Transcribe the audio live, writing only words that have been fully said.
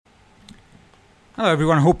Hello,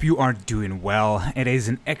 everyone. Hope you are doing well. It is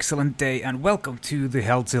an excellent day, and welcome to the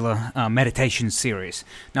Healthzilla meditation series.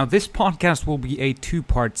 Now, this podcast will be a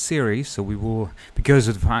two-part series, so we will, because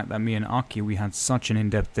of the fact that me and Aki we had such an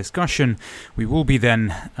in-depth discussion, we will be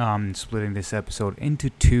then splitting this episode into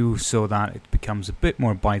two, so that it becomes a bit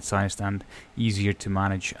more bite-sized and easier to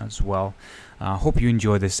manage as well. Hope you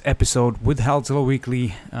enjoy this episode with Healthzilla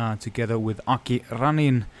Weekly, together with Aki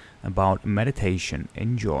Ranin about meditation.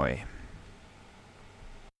 Enjoy.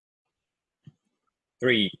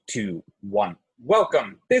 3, 2, 1.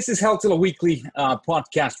 Welcome. This is Healthzilla Weekly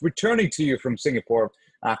podcast, returning to you from Singapore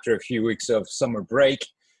after a few weeks of summer break.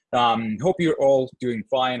 Hope you're all doing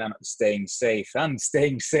fine and staying safe and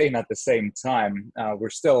staying sane at the same time. We're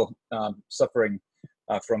still suffering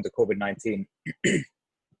from the COVID-19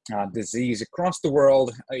 disease across the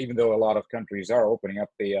world, even though a lot of countries are opening up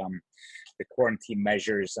the quarantine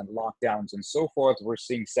measures and lockdowns and so forth. We're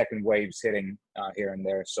seeing second waves hitting here and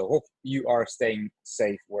there. So hope you are staying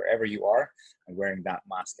safe wherever you are and wearing that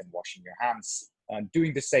mask and washing your hands and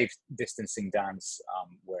doing the safe distancing dance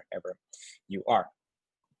wherever you are.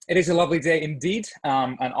 It is a lovely day indeed.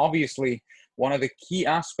 And obviously, one of the key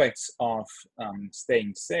aspects of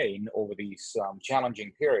staying sane over these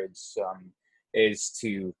challenging periods is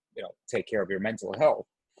to take care of your mental health.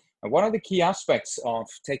 And one of the key aspects of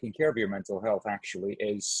taking care of your mental health actually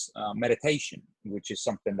is meditation, which is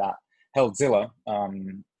something that Healthzilla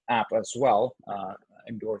app as well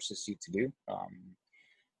endorses you to do.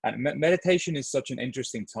 And meditation is such an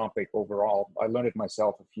interesting topic overall. I learned it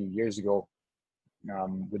myself a few years ago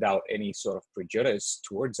without any sort of prejudice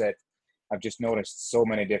towards it. I've just noticed so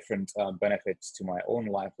many different benefits to my own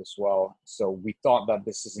life as well. So we thought that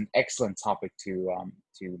this is an excellent topic to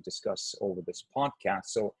discuss over this podcast.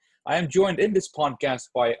 So I am joined in this podcast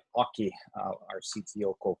by Aki, our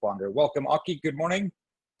CTO co-founder. Welcome, Aki. Good morning.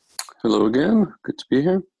 Hello again. Good to be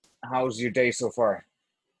here. How's your day so far?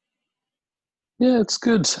 Yeah, it's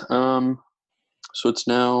good. So it's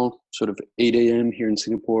now sort of 8 a.m. here in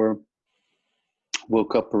Singapore.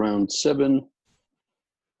 Woke up around 7.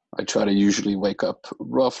 I try to usually wake up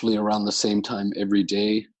roughly around the same time every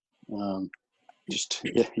day. Just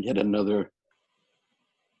yet another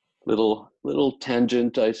little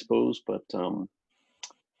tangent, I suppose, but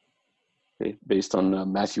based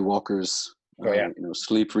on Matthew Walker's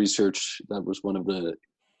sleep research, that was one of the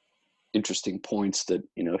interesting points that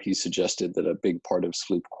he suggested, that a big part of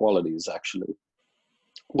sleep quality is actually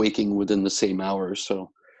waking within the same hours.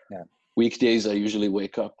 So weekdays I usually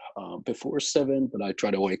wake up before 7, but I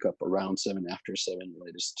try to wake up around 7, after 7,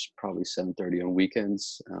 latest probably 7:30 on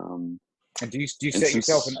weekends. And do you set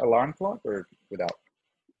yourself an alarm clock or without?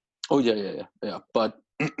 Oh yeah. But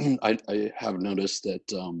I have noticed that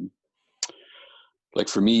like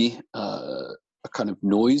for me, a kind of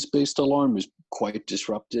noise-based alarm is quite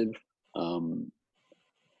disruptive.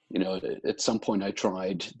 At some point I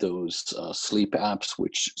tried those sleep apps,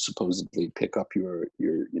 which supposedly pick up your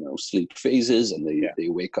sleep phases, and they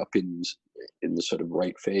wake up in the sort of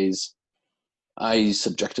right phase. I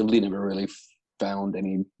subjectively never really found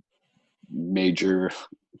any major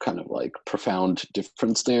kind of like profound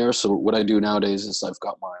difference there. So what I do nowadays is I've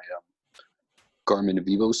got my Garmin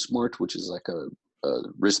VivoSmart, which is like a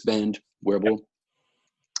wristband wearable,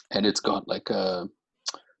 and it's got like a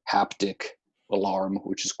haptic alarm,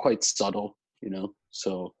 which is quite subtle,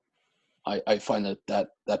 so I find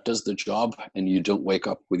that does the job, and you don't wake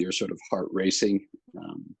up with your sort of heart racing.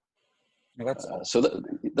 So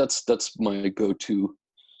that's my go-to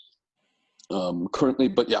currently.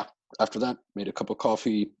 But yeah, after that, made a cup of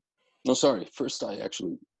coffee. No, sorry, first I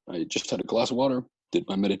just had a glass of water, did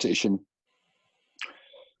my meditation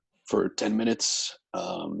for 10 minutes,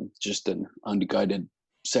 just an unguided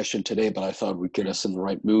session today, but I thought would get us in the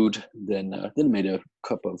right mood. Then made a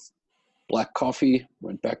cup of black coffee,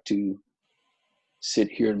 went back to sit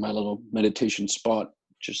here in my little meditation spot,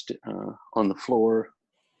 just on the floor,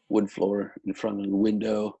 wood floor in front of the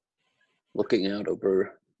window, looking out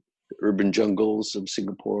over the urban jungles of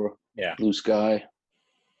Singapore. Blue sky.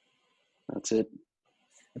 That's it.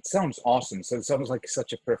 It sounds awesome. So it sounds like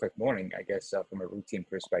such a perfect morning, I guess, from a routine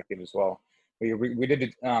perspective as well. We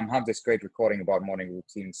did have this great recording about morning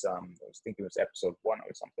routines. I was thinking it was episode 1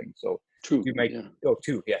 or something. So True.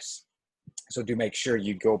 Two, yes. So do make sure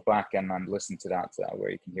you go back and listen to that, where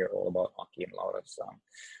you can hear all about Aki and Laura's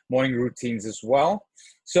morning routines as well.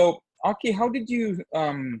 So Aki, how did you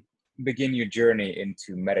begin your journey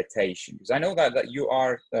into meditation? Because I know that you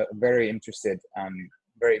are very interested and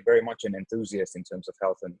very, very much an enthusiast in terms of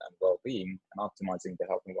health and well-being and optimizing the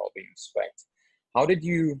health and well-being aspect. How did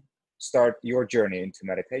you start your journey into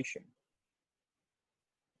meditation?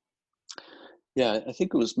 Yeah, I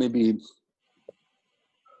think it was maybe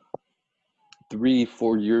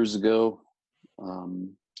 3-4 years ago.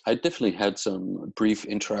 I definitely had some brief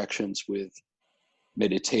interactions with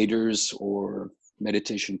meditators or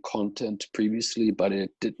meditation content previously, but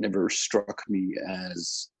it never struck me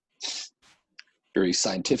as very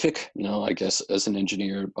scientific. I guess as an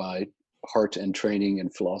engineer by heart and training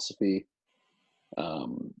and philosophy,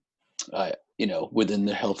 within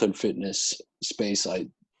the health and fitness space, I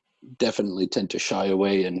definitely tend to shy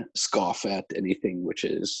away and scoff at anything which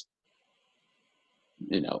is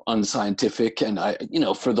unscientific. And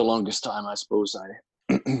for the longest time, I suppose I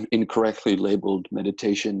incorrectly labeled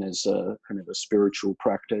meditation as a kind of a spiritual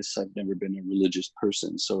practice. I've never been a religious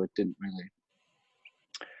person, so it didn't really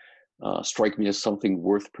strike me as something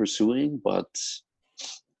worth pursuing. But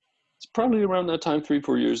it's probably around that time,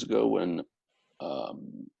 3-4 years ago, when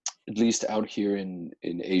at least out here in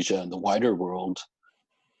Asia and the wider world,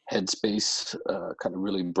 Headspace kind of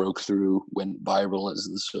really broke through, went viral as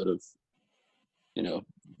the sort of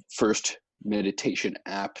first meditation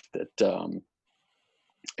app that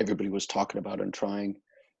everybody was talking about and trying.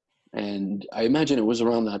 And I imagine it was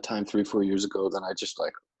around that time, 3-4 years ago, then I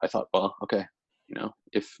thought, well, okay,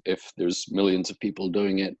 if there's millions of people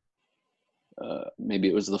doing it, maybe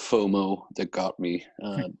it was the FOMO that got me.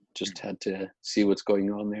 Just had to see what's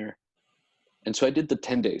going on there. And so I did the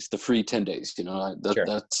 10 days, the free 10 days. Sure.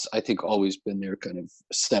 That's, I think, always been their kind of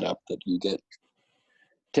setup, that you get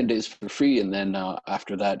 10 days for free, and then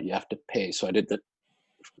after that you have to pay. So I did the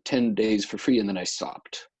 10 days for free, and then I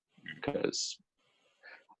stopped because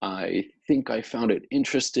I think I found it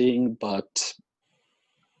interesting, but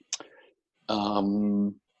I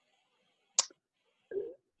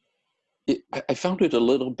found it a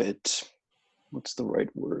little bit, what's the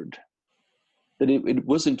right word? That it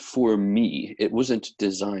wasn't for me. It wasn't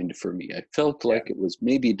designed for me. I felt like it was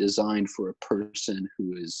maybe designed for a person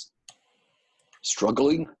who is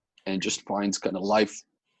struggling and just finds kind of life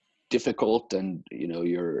difficult, and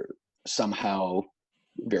you're somehow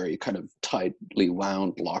very kind of tightly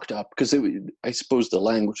wound, locked up, because I suppose the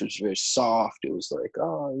language was very soft. It was like,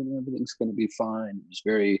 everything's going to be fine. It was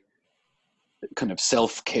very kind of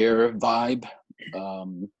self-care vibe,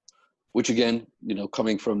 which again,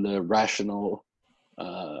 coming from the rational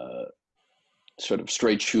sort of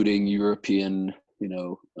straight shooting European,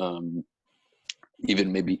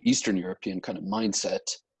 even maybe Eastern European kind of mindset,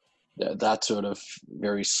 that sort of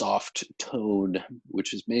very soft tone,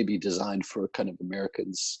 which is maybe designed for kind of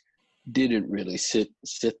Americans, didn't really sit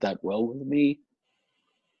that well with me.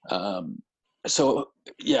 So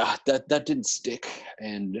yeah, that didn't stick.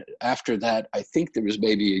 And after that, I think there was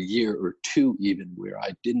maybe a year or two even where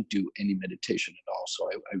I didn't do any meditation at all. So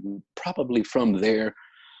I probably from there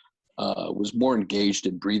was more engaged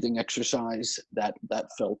in breathing exercise. That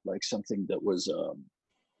felt like something that was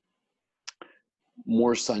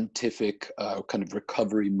more scientific kind of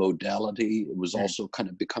recovery modality. It was also kind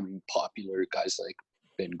of becoming popular. Guys like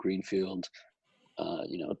Ben Greenfield,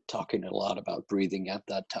 talking a lot about breathing at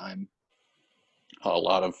that time. A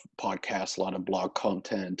lot of podcasts, a lot of blog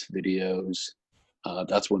content, videos.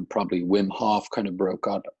 That's when probably Wim Hof kind of broke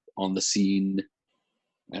out on the scene.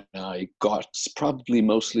 And I got probably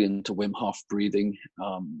mostly into Wim Hof breathing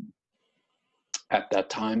at that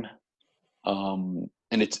time.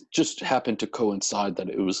 And it just happened to coincide that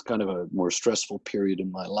it was kind of a more stressful period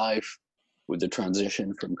in my life, with the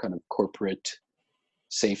transition from kind of corporate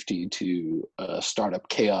safety to startup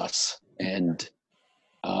chaos. And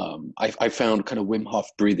I found kind of Wim Hof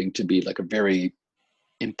breathing to be like a very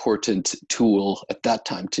important tool at that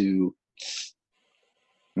time to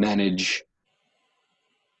manage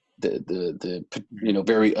the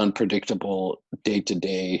very unpredictable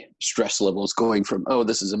day-to-day stress levels, going from, oh,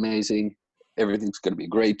 this is amazing, everything's going to be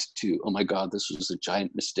great, to, oh my God, this was a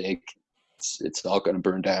giant mistake. It's all going to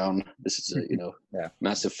burn down. This is a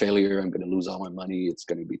massive failure. I'm going to lose all my money. It's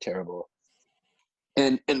going to be terrible.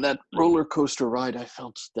 And in that roller coaster ride, I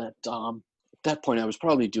felt that at that point I was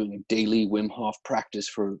probably doing a daily Wim Hof practice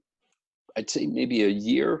for, I'd say, maybe a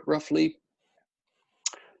year roughly.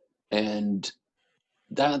 And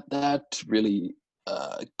that really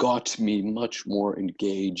got me much more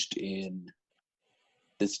engaged in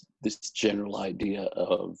this general idea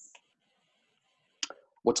of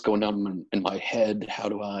what's going on in my head. How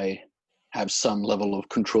do I have some level of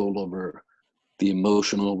control over the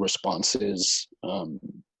emotional responses?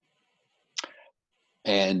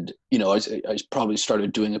 And I probably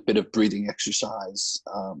started doing a bit of breathing exercise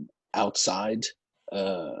outside,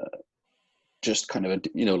 just kind of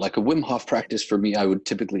like a Wim Hof practice for me, I would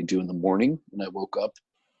typically do in the morning when I woke up.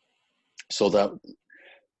 So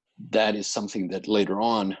that is something that later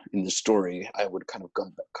on in the story I would kind of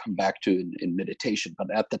come back to in meditation.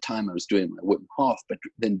 But at the time I was doing my Wim Hof, but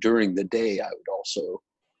then during the day I would also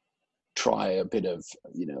try a bit of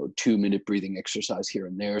 2-minute breathing exercise here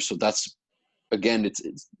and there. So that's, again,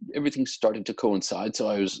 it's everything started to coincide. So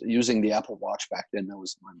I was using the Apple Watch back then. That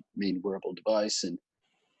was my main wearable device, and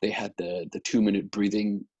they had the 2-minute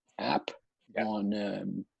breathing app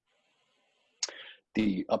on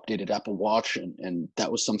the updated Apple Watch, and that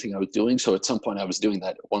was something I was doing. So at some point I was doing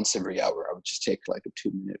that once every hour. I would just take like a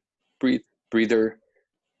 2-minute breather.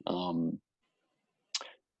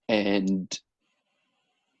 And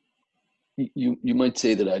you might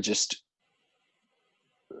say that I just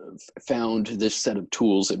found this set of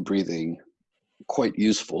tools in breathing quite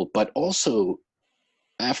useful, but also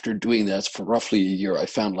after doing that for roughly a year, I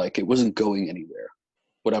found like it wasn't going anywhere.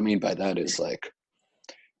 What I mean by that is like,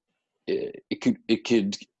 it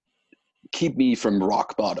could keep me from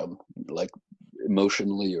rock bottom, like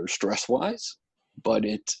emotionally or stress wise, but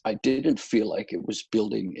I didn't feel like it was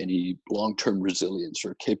building any long-term resilience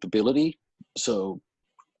or capability. So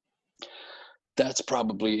that's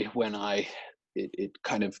probably when it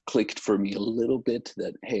kind of clicked for me a little bit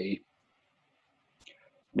that, hey,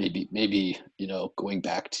 maybe going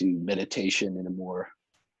back to meditation in a more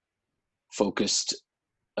focused,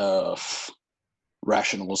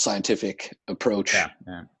 rational, scientific approach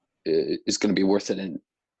is going to be worth it.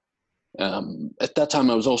 And at that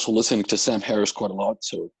time I was also listening to Sam Harris quite a lot,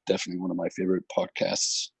 so definitely one of my favorite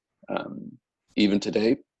podcasts, even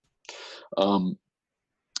today.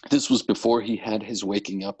 This was before he had his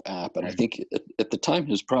Waking Up app, and I think at the time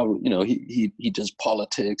he was probably, he does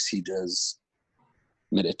politics, he does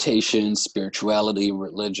meditation, spirituality,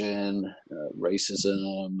 religion,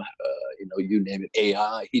 racism, you name it,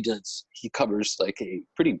 AI. He covers like a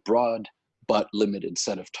pretty broad but limited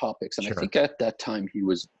set of topics. And I think at that time he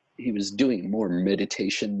was doing more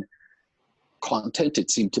meditation content. It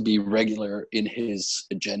seemed to be regular in his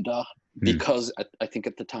agenda because I think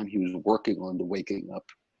at the time he was working on the Waking Up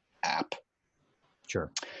app.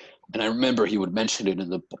 Sure. And I remember he would mention it in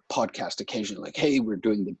the podcast occasionally, like, hey, we're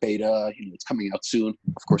doing the beta, it's coming out soon.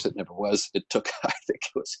 Of course, it never was. It took, I think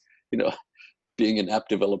it was, being an app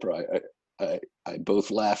developer, I both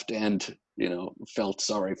laughed and, felt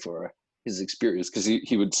sorry for his experience, because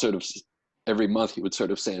he would sort of, every month he would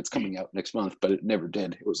sort of say it's coming out next month, but it never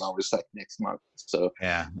did. It was always like next month. So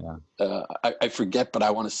I forget, but I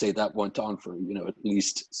want to say that went on for, at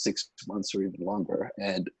least 6 months or even longer.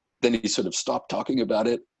 And then he sort of stopped talking about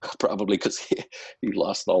it, probably because he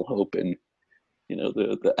lost all hope in,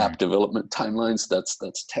 the app development timelines.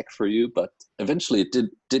 That's tech for you. But eventually it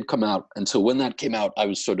did come out. And so when that came out, I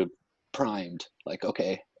was sort of primed, like,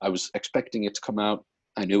 okay, I was expecting it to come out.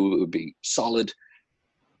 I knew it would be solid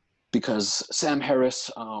because Sam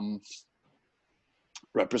Harris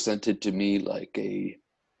represented to me like a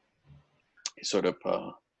sort of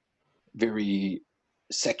very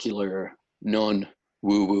secular,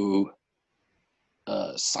 non-woo-woo,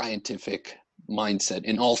 scientific mindset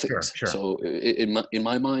in all things. Sure. So in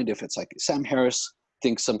my mind, if it's like Sam Harris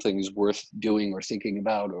thinks something is worth doing or thinking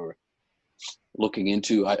about or looking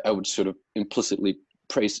into, I would sort of implicitly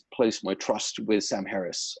place my trust with Sam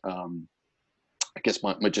Harris. I guess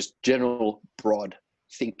my just general broad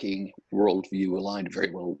thinking worldview aligned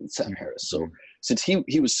very well with Sam Harris. So since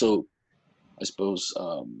he was so, I suppose,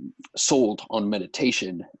 sold on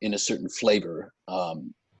meditation in a certain flavor, I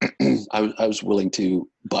was willing to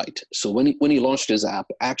bite. So when he launched his app,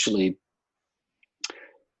 actually,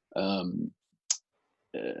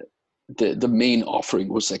 the main offering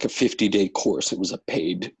was like a 50-day course. It was a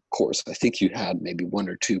paid course. I think you had maybe 1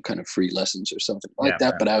 or 2 kind of free lessons or something like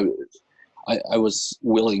that. But I was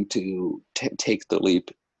willing to take the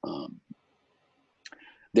leap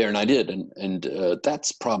there, and I did. And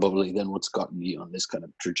that's probably then what's gotten me on this kind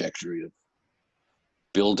of trajectory of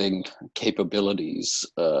building capabilities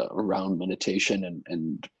around meditation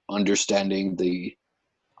and understanding the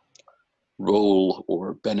role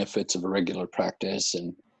or benefits of a regular practice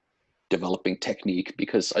and developing technique.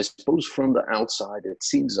 Because I suppose from the outside, it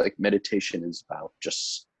seems like meditation is about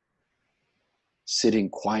just sitting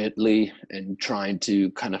quietly and trying to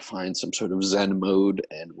kind of find some sort of Zen mode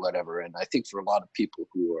and whatever. And I think for a lot of people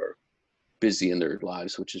who are busy in their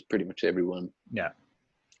lives, which is pretty much everyone,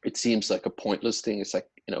 it seems like a pointless thing. It's like,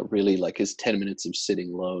 really like his 10 minutes of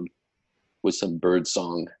sitting alone with some bird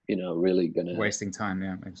song, really gonna wasting time.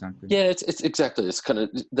 Yeah, exactly. Yeah, it's exactly. It's kind of,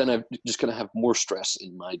 then I'm just gonna have more stress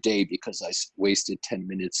in my day because I wasted 10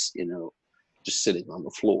 minutes, just sitting on the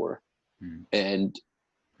floor. And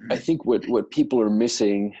I think what people are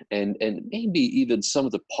missing, and maybe even some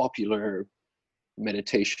of the popular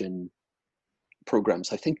meditation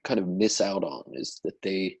programs I think kind of miss out on is that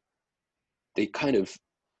they kind of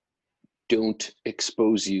don't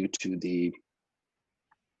expose you to the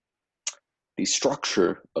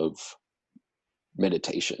structure of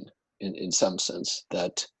meditation in some sense,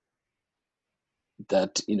 that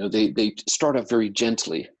they start off very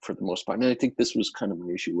gently for the most part. And I think this was kind of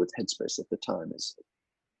my issue with Headspace at the time, is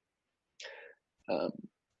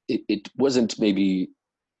it wasn't maybe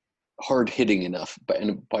hard hitting enough,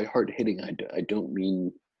 and by hard hitting I don't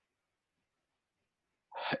mean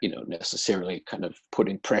necessarily kind of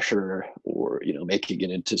putting pressure or making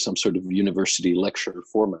it into some sort of university lecture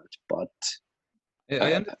format, but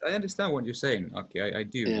I understand what you're saying. Okay, I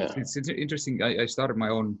do. Yeah. It's interesting. I started my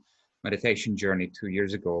own meditation journey 2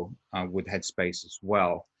 years ago with Headspace as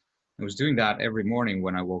well. I was doing that every morning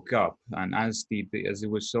when I woke up, and as it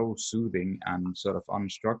was so soothing and sort of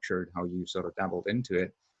unstructured, how you sort of dabbled into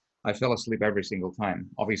it, I fell asleep every single time.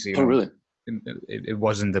 Obviously, really? It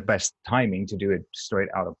wasn't the best timing to do it straight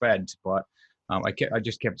out of bed, but I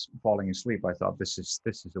just kept falling asleep. I thought this is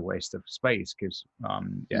a waste of space because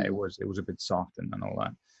it was a bit soft and all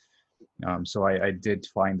that. So I did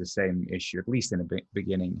find the same issue, at least in the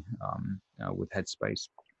beginning, with Headspace.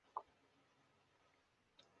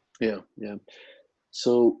 Yeah.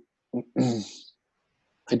 So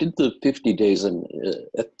I did the 50 days, and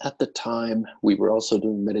at the time we were also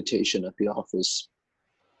doing meditation at the office.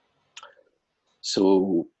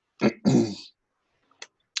 So I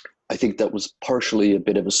think that was partially a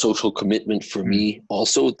bit of a social commitment for me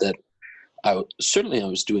also, that I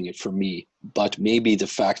was doing it for me, but maybe the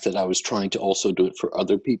fact that I was trying to also do it for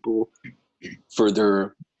other people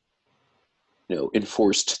further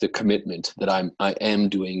enforced the commitment that I am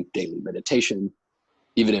doing daily meditation.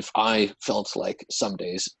 Even if I felt like some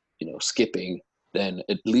days skipping, then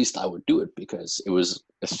at least I would do it because it was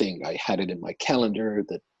a thing. I had it in my calendar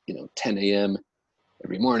that 10 a.m.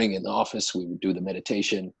 every morning in the office we would do the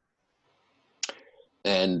meditation.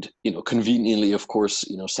 And conveniently, of course,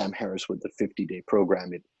 Sam Harris with the 50-day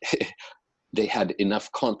program, they had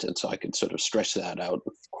enough content so I could sort of stretch that out.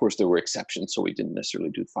 Of course, there were exceptions, so we didn't necessarily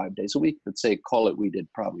do 5 days a week, but we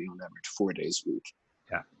did probably on average 4 days a week.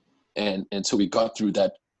 Yeah. And so we got through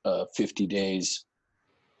that 50 days,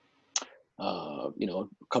 a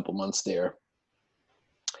couple months there.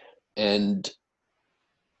 And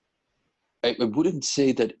I wouldn't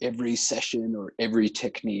say that every session or every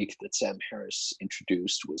technique that Sam Harris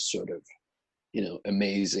introduced was sort of,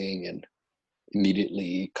 amazing and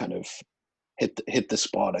immediately kind of hit the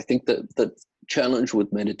spot. I think that the challenge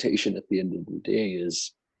with meditation at the end of the day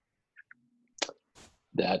is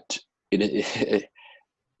that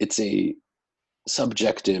it's a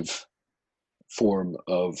subjective form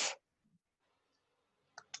of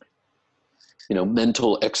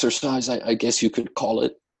mental exercise, I guess you could call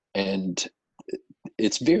it. And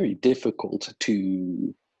it's very difficult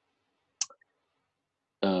to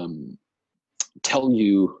tell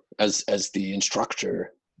you as the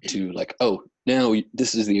instructor to now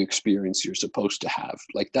this is the experience you're supposed to have.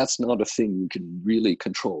 That's not a thing you can really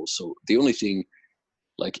control. So the only thing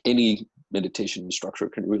any meditation instructor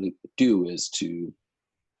can really do is to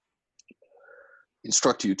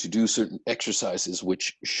instruct you to do certain exercises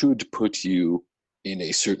which should put you in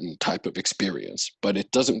a certain type of experience, but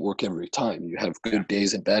it doesn't work every time. You have good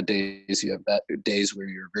days and bad days. You have bad days where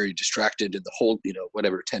you're very distracted and the whole,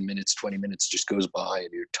 10 minutes, 20 minutes just goes by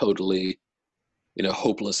and you're totally,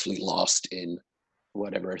 hopelessly lost in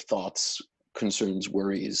whatever thoughts, concerns,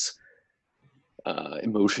 worries,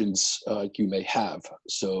 emotions you may have.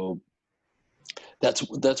 So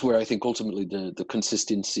that's where I think ultimately the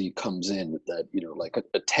consistency comes in, that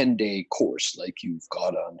a 10-day course like you've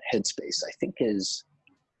got on Headspace, I think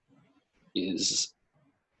is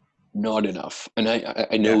not enough. And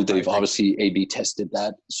I know they've obviously A/B tested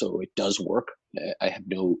that, so it does work. I have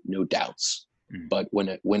no doubts. But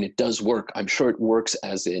when it does work, I'm sure it works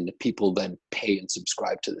as in people then pay and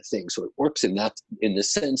subscribe to the thing. So it works in the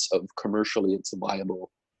sense of commercially it's a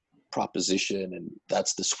viable proposition, and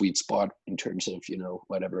that's the sweet spot in terms of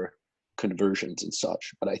whatever conversions and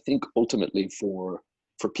such. But I think ultimately for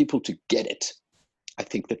people to get it, I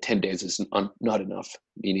think that 10 days is not enough.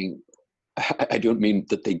 Meaning, I don't mean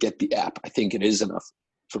that they get the app. I think it is enough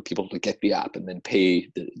for people to get the app and then pay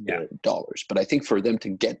the dollars. But I think for them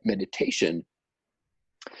to get meditation,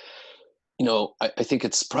 I think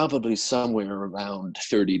it's probably somewhere around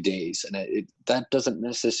 30 days, and that doesn't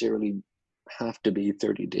necessarily have to be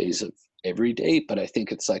 30 days of every day, but I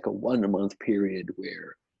think it's like a 1 month period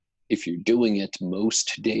where if you're doing it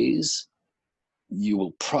most days, you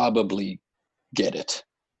will probably get it.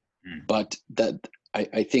 But that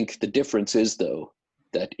I think the difference is, though,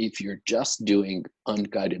 that if you're just doing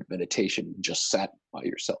unguided meditation, just sat by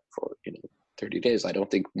yourself for 30 days, I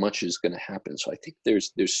don't think much is going to happen. So I think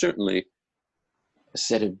there's certainly a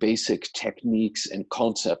set of basic techniques and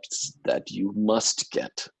concepts that you must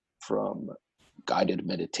get from guided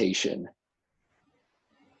meditation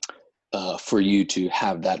for you to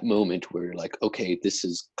have that moment where you're like, okay, this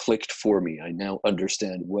is clicked for me. I now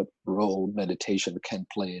understand what role meditation can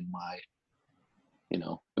play in my,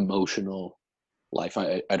 emotional life.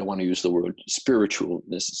 I don't want to use the word spiritual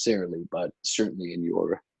necessarily, but certainly in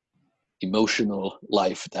your emotional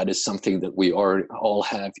life, that is something that we all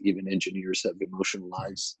have. Even engineers have emotional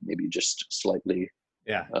lives, maybe just slightly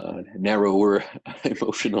narrower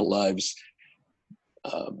emotional lives.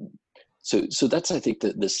 So that's, I think,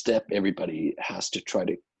 the step everybody has to try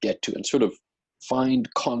to get to, and sort of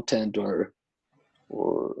find content or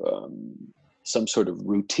some sort of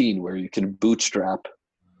routine where you can bootstrap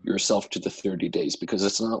yourself to the 30 days, because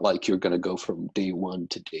it's not like you're going to go from day 1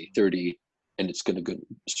 to day 30 and it's going to go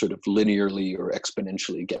sort of linearly or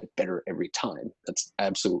exponentially get better every time. That's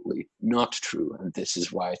absolutely not true. And this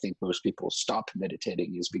is why I think most people stop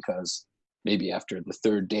meditating, is because maybe after the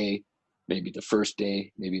 3rd day, maybe the 1st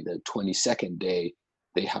day, maybe the 22nd day,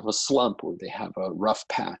 they have a slump or they have a rough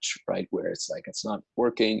patch, right? Where it's like, it's not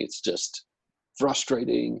working. It's just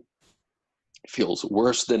frustrating. It feels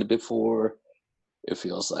worse than before. It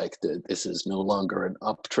feels like this is no longer an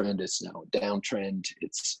uptrend. It's now a downtrend.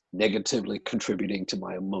 It's negatively contributing to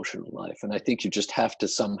my emotional life. And I think you just have to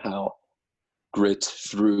somehow grit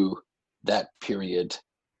through that period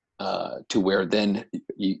to where then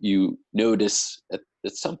you notice at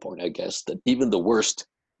some point, I guess, that even the worst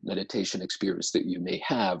meditation experience that you may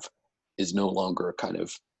have is no longer kind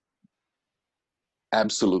of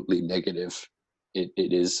absolutely negative. It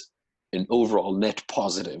is an overall net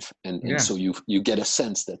positive. And so you get a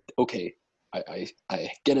sense that, okay, I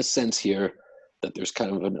get a sense here that there's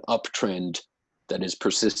kind of an uptrend that is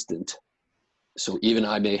persistent. So even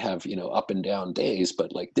I may have, up and down days,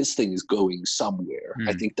 but like this thing is going somewhere.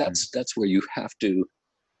 I think that's where you have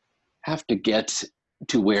to get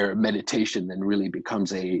to, where meditation then really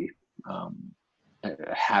becomes a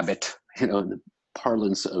habit, in the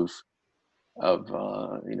parlance of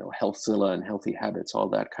Healthzilla and healthy habits, all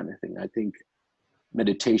that kind of thing. I think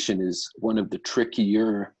meditation is one of the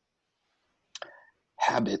trickier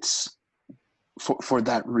habits for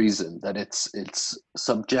that reason, that it's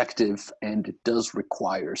subjective, and it does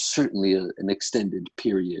require certainly an extended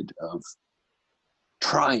period of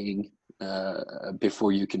trying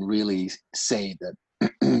before you can really say that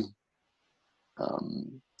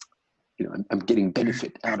I'm getting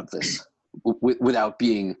benefit out of this without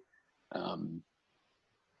being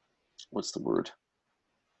what's the word?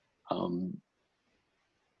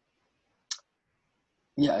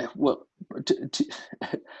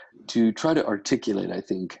 To try to articulate, I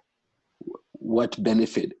think, what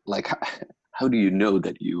benefit, like how do you know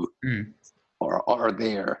that you are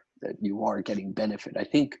there, that you are getting benefit? I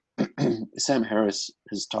think Sam Harris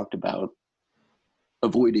has talked about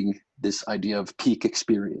avoiding this idea of peak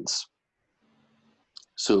experience.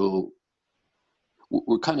 So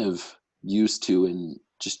we're kind of used to, in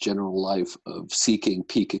just general life, of seeking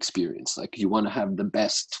peak experience. Like, you want to have the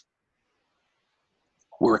best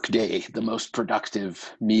work day, the most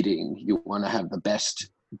productive meeting. You want to have the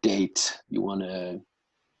best date. You want to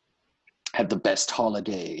have the best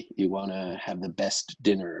holiday. You want to have the best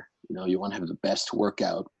dinner. You want to have the best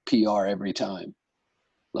workout, PR every time.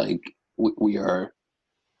 Like, we are,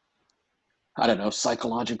 I don't know,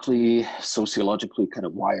 psychologically, sociologically kind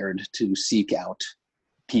of wired to seek out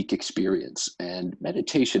peak experience. And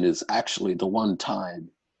meditation is actually the one time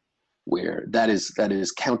where that is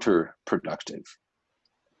counterproductive.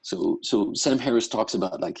 So Sam Harris talks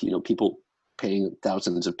about, like, people paying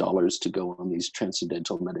thousands of dollars to go on these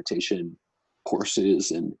transcendental meditation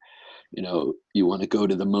courses, and you want to go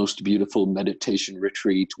to the most beautiful meditation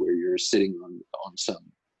retreat where you're sitting on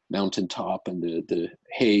some mountaintop, and the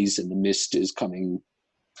haze and the mist is coming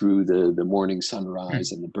through the morning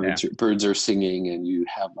sunrise, and the birds are singing, and you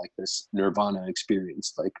have like this nirvana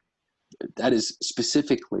experience. Like, that is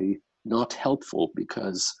specifically not helpful,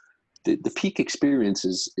 because the peak experience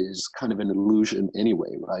is kind of an illusion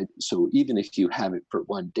anyway, right? So even if you have it for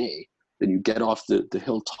one day, then you get off the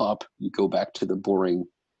hilltop, you go back to the boring,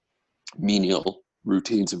 menial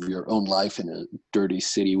routines of your own life in a dirty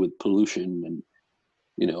city with pollution and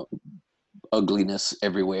ugliness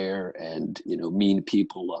everywhere, and mean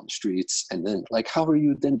people on the streets. And then, like, how are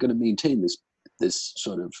you then going to maintain this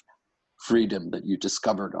sort of freedom that you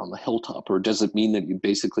discovered on the hilltop? Or does it mean that you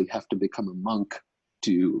basically have to become a monk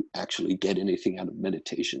to actually get anything out of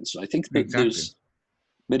meditation. So I think that Exactly.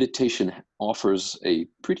 meditation offers a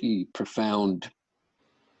pretty profound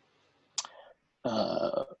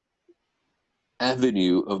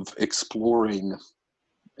avenue of exploring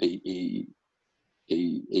a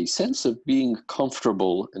sense of being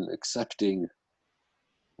comfortable and accepting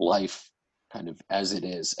life kind of as it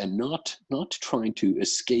is, and not trying to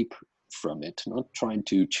escape from it, not trying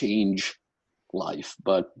to change life,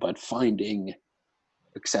 but finding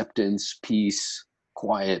acceptance, peace,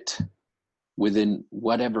 quiet within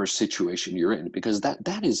whatever situation you're in, because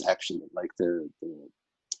that is actually like the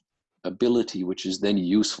ability which is then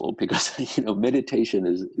useful, because meditation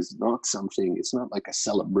is not something, it's not like a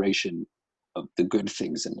celebration of the good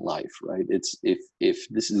things in life, right? It's if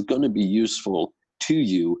this is going to be useful to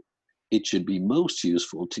you, it should be most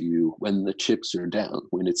useful to you when the chips are down,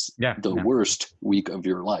 when it's the worst week of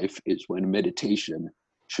your life, is when meditation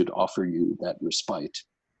should offer you that respite.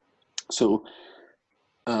 So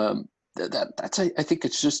that's I think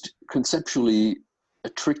it's just conceptually a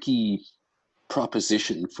tricky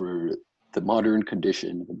proposition for the modern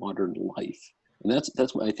condition, the modern life. And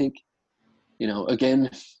that's why I think, again,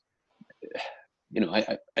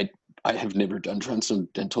 I have never done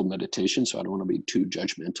transcendental meditation, so I don't want to be too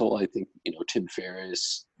judgmental. I think, Tim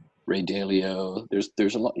Ferriss, Ray Dalio,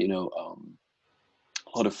 there's a lot, a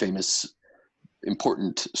lot of famous,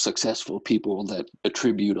 important, successful people that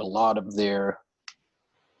attribute a lot of their,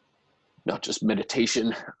 not just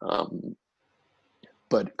meditation,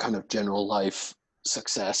 but kind of general life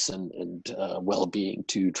success and well-being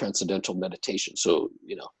to transcendental meditation. So,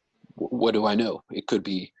 what do I know? It could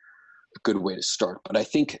be a good way to start. But I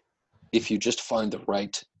think if you just find the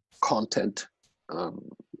right content,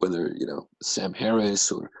 whether, Sam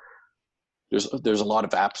Harris, or there's a lot of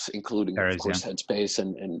apps, including of course Headspace,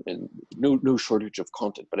 and no shortage of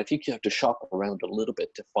content. But I think you have to shop around a little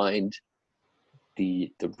bit to find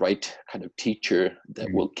the right kind of teacher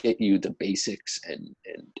that will get you the basics and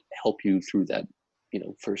help you through that,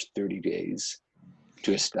 first 30 days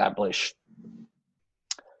to establish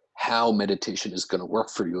how meditation is going to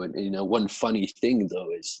work for you. And one funny thing though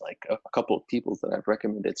is, like, a couple of people that I've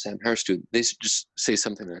recommended Sam Harris to, they just say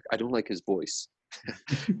something like, I don't like his voice.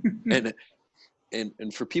 and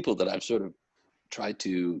for people that I've sort of tried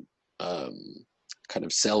to kind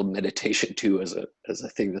of sell meditation to as a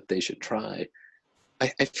thing that they should try,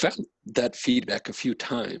 I found that feedback a few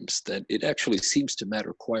times, that it actually seems to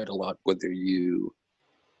matter quite a lot whether you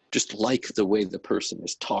just like the way the person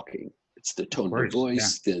is talking. It's the tone of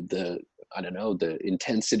voice, the I don't know, the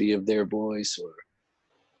intensity of their voice, or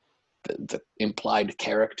the implied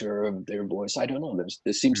character of their voice. I don't know.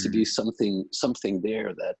 There seems to be something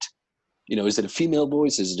there that, is it a female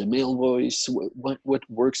voice? Is it a male voice? What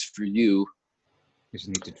works for you? You just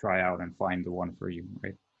need to try out and find the one for you,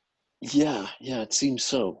 right? Yeah, it seems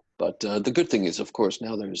so. But the good thing is, of course,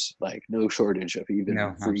 now there's like no shortage of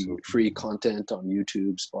even free content on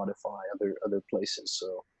YouTube, Spotify, other places.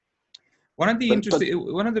 So one of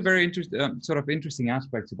the very interesting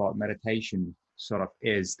aspects about meditation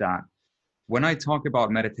is that when I talk about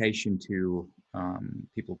meditation to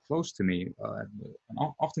people close to me,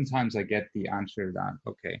 oftentimes I get the answer that,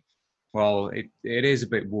 okay, well, it is a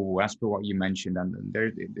bit woo-woo, as per what you mentioned, and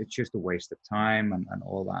it's just a waste of time and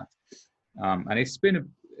all that. And it's been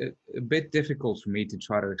a bit difficult for me to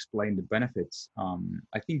try to explain the benefits.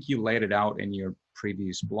 I think you laid it out in your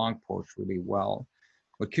previous blog post really well.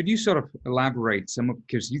 But could you sort of elaborate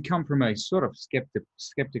because you come from a sort of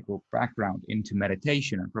skeptical background into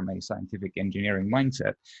meditation, and from a scientific engineering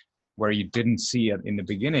mindset, where you didn't see it in the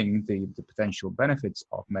beginning, the potential benefits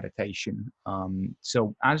of meditation.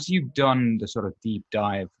 So as you've done the sort of deep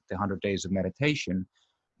dive, the 100 days of meditation,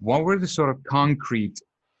 what were the sort of concrete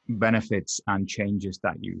benefits and changes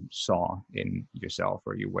that you saw in yourself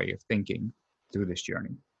or your way of thinking through this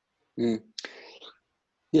journey?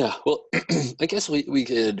 Yeah, well, I guess we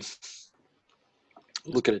could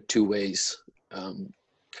look at it two ways.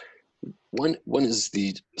 One is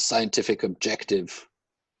the scientific objective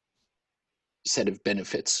set of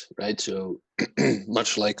benefits, right? So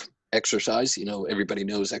much like exercise, everybody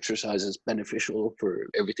knows exercise is beneficial for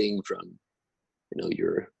everything from,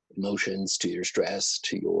 your emotions to your stress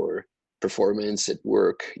to your performance at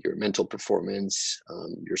work, your mental performance,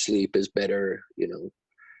 your sleep is better,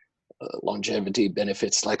 longevity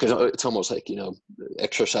benefits. Like it's almost like,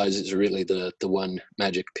 exercise is really the one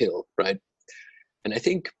magic pill, right? And I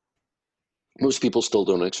think most people still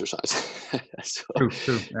don't exercise. So,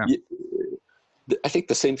 True, yeah. I think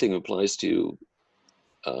the same thing applies to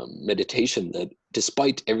meditation, that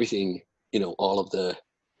despite everything, all of the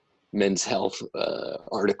men's health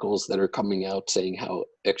articles that are coming out saying how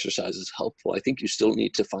exercise is helpful. I think you still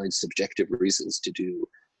need to find subjective reasons to do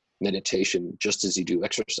meditation just as you do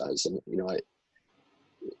exercise. And, you know,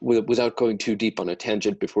 without going too deep on a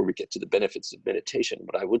tangent before we get to the benefits of meditation,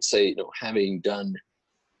 but I would say, you know, having done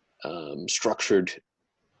structured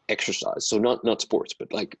exercise, so not sports,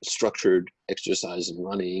 but like structured exercise and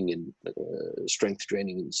running and strength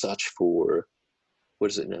training and such for,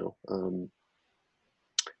 what is it now?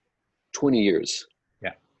 20 years.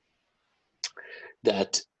 Yeah.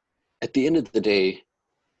 That at the end of the day,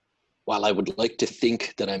 while I would like to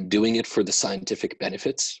think that I'm doing it for the scientific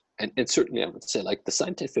benefits, and certainly I would say like the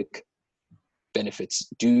scientific benefits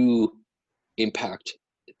do impact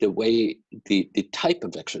the way, the type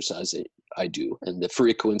of exercise I do and the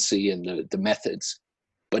frequency and the methods.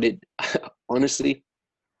 But it honestly,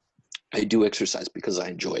 I do exercise because I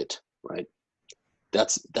enjoy it, right?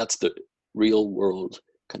 That's the real world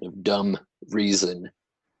kind of dumb reason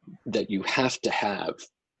that you have to have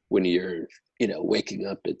when you're, you know, waking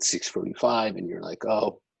up at 6:45 and you're like,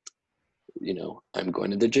 oh, you know, I'm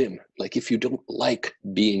going to the gym. Like, if you don't like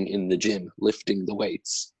being in the gym, lifting the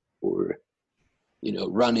weights or, you know,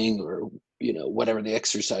 running or, you know, whatever the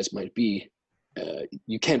exercise might be,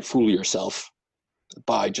 you can't fool yourself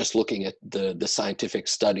by just looking at the scientific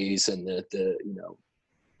studies and the you know,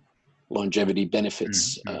 longevity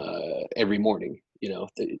benefits every morning. You know,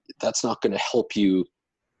 that's not going to help you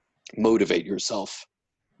motivate yourself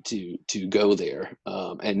to go there.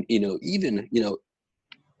 And, you know, even, you know,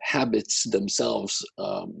 habits themselves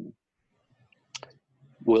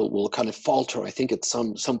will kind of falter, I think, at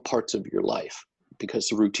some parts of your life, because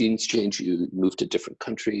the routines change. You move to different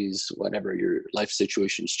countries, whatever your life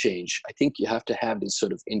situations change. I think you have to have this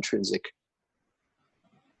sort of intrinsic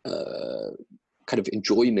kind of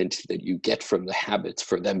enjoyment that you get from the habits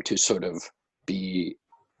for them to sort of be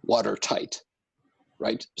watertight,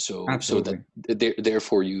 right? So Absolutely. So that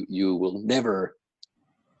therefore you will never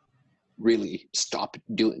really stop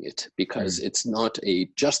doing it, because it's not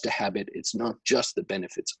just a habit. It's not just the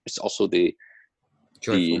benefits. It's also the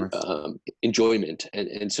enjoyment.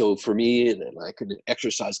 And so for me, like in an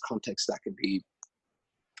exercise context, that could be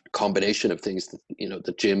a combination of things. That, you know,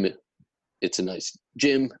 the gym, it's a nice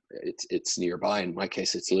gym. It's nearby. In my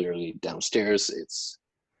case, it's literally downstairs. It's,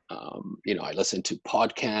 you know, I listen to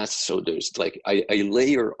podcasts. So there's like, I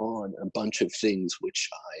layer on a bunch of things which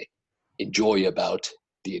I enjoy about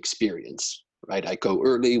the experience, right? I go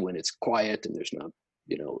early when it's quiet and there's not,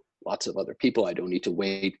 you know, lots of other people. I don't need to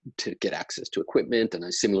wait to get access to equipment. And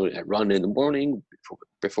I run in the morning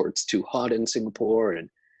before it's too hot in Singapore and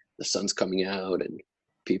the sun's coming out and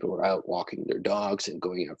people are out walking their dogs and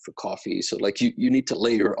going out for coffee. So like you need to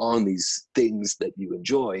layer on these things that you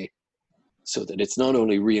enjoy, so that it's not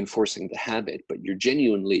only reinforcing the habit, but you're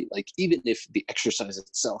genuinely, like, even if the exercise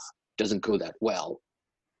itself doesn't go that well,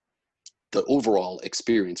 the overall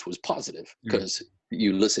experience was positive because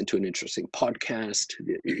you listened to an interesting podcast.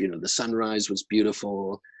 You know, the sunrise was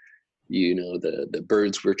beautiful. You know, the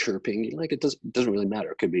birds were chirping. Like, it doesn't really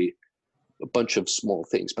matter. It could be a bunch of small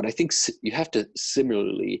things, but I think you have to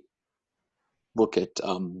similarly look at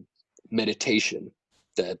meditation.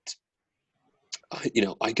 That, you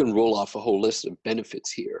know, I can roll off a whole list of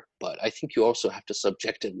benefits here, but I think you also have to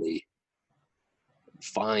subjectively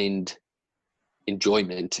find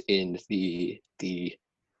enjoyment in the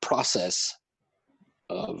process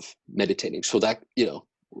of meditating. So that, you know,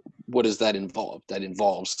 what does that involve? That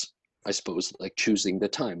involves, I suppose, like choosing the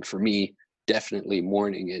time. For me, definitely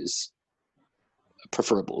morning is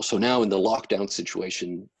preferable. So now in the lockdown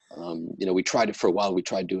situation, you know, we tried it for a while. We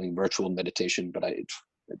tried doing virtual meditation, but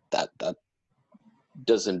that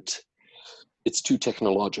doesn't, it's too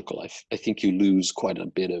technological. I think you lose quite a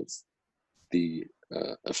bit of the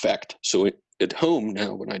effect. So at home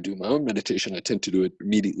now, when I do my own meditation, I tend to do it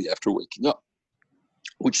immediately after waking up,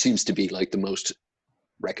 which seems to be like the most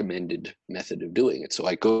recommended method of doing it. So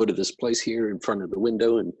I go to this place here in front of the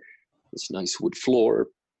window and this nice wood floor,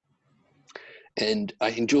 and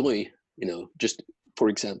I enjoy, you know, just, for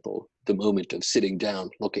example, the moment of sitting down,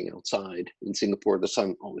 looking outside. In Singapore, the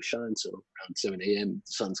sun always shines. So around 7 a.m.,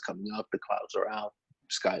 the sun's coming up, the clouds are out,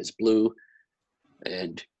 sky is blue.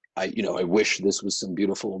 And I wish this was some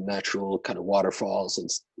beautiful natural kind of waterfalls and,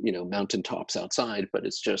 you know, mountaintops outside, but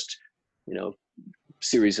it's just, you know,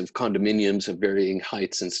 series of condominiums of varying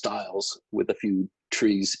heights and styles with a few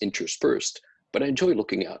trees interspersed. But I enjoy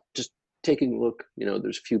looking out, just taking a look. You know,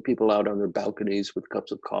 there's a few people out on their balconies with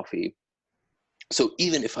cups of coffee. So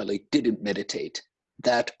even if I didn't meditate,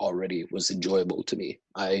 that already was enjoyable to me.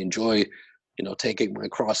 I enjoy, you know, taking my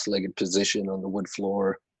cross-legged position on the wood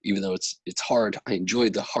floor, even though it's hard, I enjoy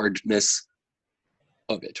the hardness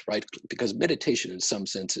of it, right? Because meditation in some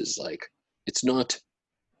sense is like, it's not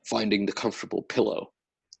finding the comfortable pillow.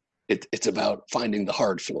 It's about finding the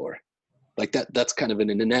hard floor. Like that's kind of an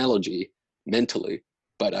analogy mentally,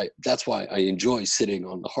 but that's why I enjoy sitting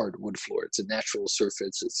on the hardwood floor. It's a natural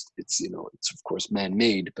surface. It's of course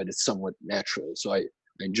man-made, but it's somewhat natural. So I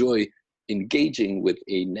enjoy engaging with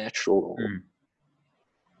a natural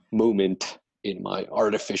moment in my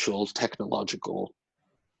artificial technological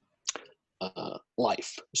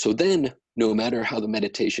life. So then, no matter how the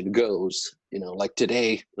meditation goes, like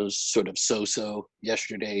today it was sort of so-so.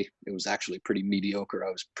 Yesterday it was actually pretty mediocre.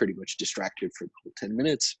 I was pretty much distracted for 10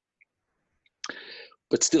 minutes.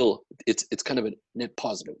 But still, it's kind of a net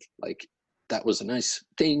positive. Like, that was a nice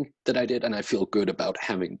thing that I did, and I feel good about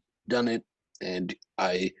having done it. And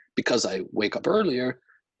because I wake up earlier,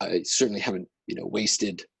 I certainly haven't,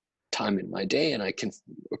 wasted time in my day, and I can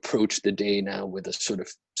approach the day now with a sort of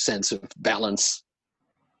sense of balance,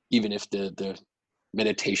 even if the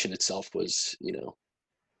meditation itself was,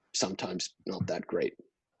 sometimes not that great.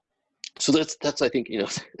 So that's I think,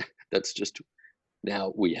 that's just,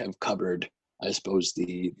 now we have covered, I suppose,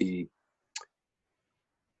 the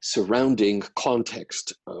surrounding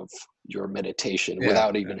context of your meditation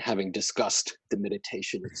without even having discussed the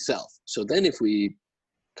meditation itself. So then if we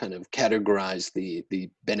kind of categorize the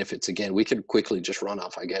benefits again, we can quickly just run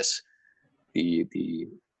off, I guess, the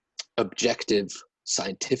objective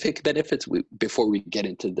scientific benefits before we get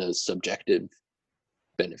into the subjective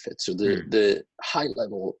benefits. So the high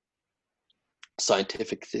level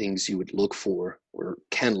scientific things you would look for or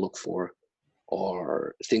can look for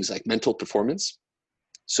are things like mental performance.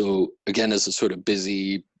 So again, as a sort of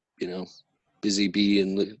busy bee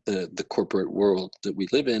in the corporate world that we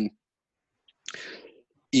live in,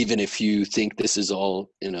 even if you think this is all,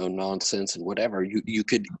 nonsense and whatever, you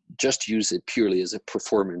could just use it purely as a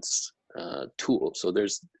performance tool. So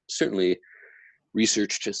there's certainly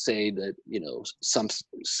research to say that,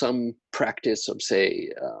 some practice of, say,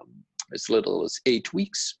 as little as 8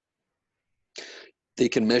 weeks, they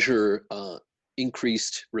can measure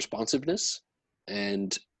increased responsiveness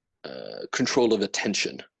and control of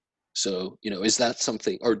attention. So, is that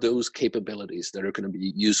something, are those capabilities that are going to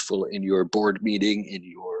be useful in your board meeting, in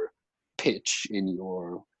your pitch, in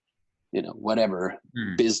your, whatever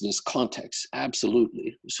business context?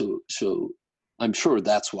 Absolutely. So I'm sure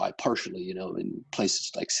that's why partially, in places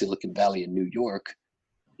like Silicon Valley and New York,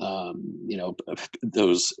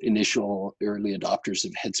 those initial early adopters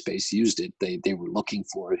of Headspace used it. They were looking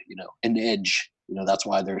for, an edge. That's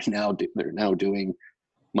why they're now doing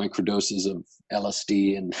microdoses of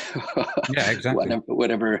LSD and exactly.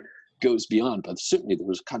 whatever goes beyond. But certainly there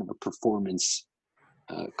was kind of a performance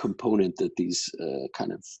component that these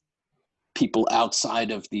kind of people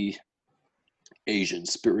outside of the Asian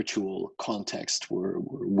spiritual context were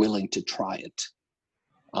willing to try it.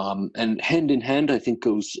 And hand in hand, I think,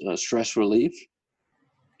 goes stress relief.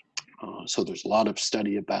 So there's a lot of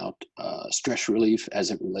study about stress relief as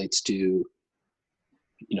it relates to,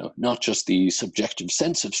 not just the subjective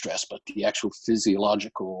sense of stress, but the actual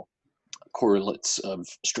physiological correlates of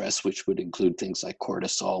stress, which would include things like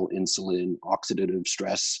cortisol, insulin, oxidative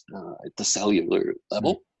stress at the cellular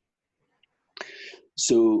level.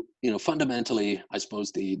 So, fundamentally, I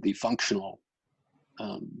suppose the functional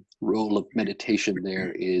role of meditation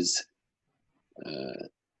there is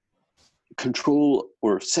control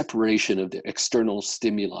or separation of the external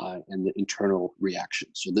stimuli and the internal reaction.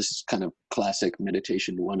 So this is kind of classic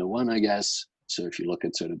meditation 101, I guess. So if you look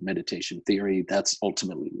at sort of meditation theory, that's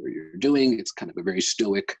ultimately what you're doing. It's kind of a very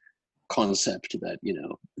stoic concept that,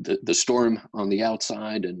 the storm on the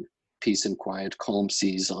outside and peace and quiet, calm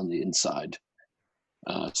seas on the inside.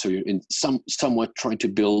 So you're in somewhat trying to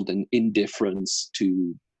build an indifference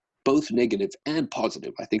to both negative and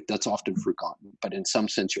positive. I think that's often forgotten, but in some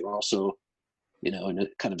sense you're also, in a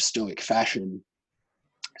kind of stoic fashion,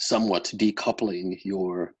 somewhat decoupling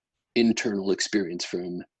your internal experience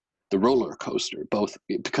from the roller coaster, both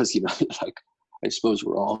because, like, I suppose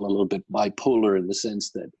we're all a little bit bipolar in the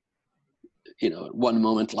sense that, at one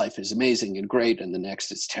moment life is amazing and great, and the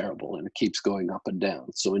next it's terrible, and it keeps going up and down.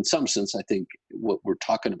 So in some sense, I think what we're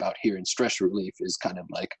talking about here in stress relief is kind of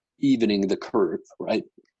like evening the curve, right?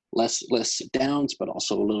 Less downs, but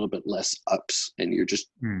also a little bit less ups, and you're just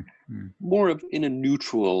more of in a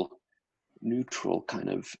neutral kind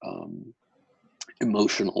of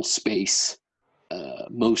emotional space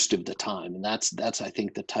most of the time. And that's I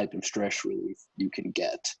think the type of stress relief you can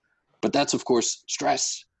get. But that's, of course,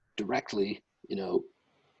 stress directly,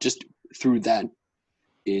 just through that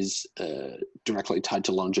is directly tied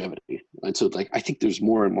to longevity. And so like, I think there's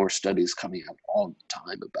more and more studies coming out all the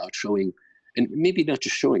time about showing, and maybe not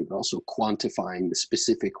just showing, but also quantifying the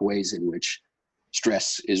specific ways in which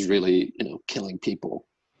stress is really, killing people.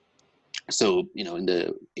 So, in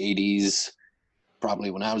the 80s,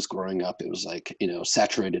 probably when I was growing up, it was like,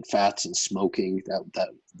 saturated fats and smoking, that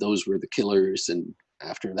those were the killers. And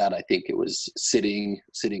after that, I think it was sitting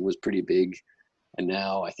was pretty big. And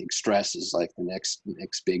now I think stress is like the next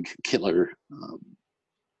big killer.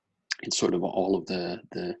 And sort of all of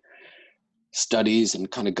the studies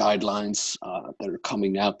and kind of guidelines that are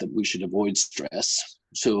coming out that we should avoid stress.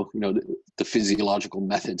 So, the physiological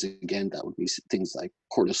methods, again, that would be things like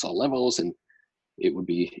cortisol levels, and it would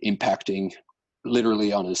be impacting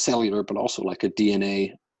literally on a cellular, but also like a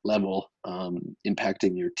DNA level,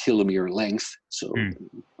 impacting your telomere length. So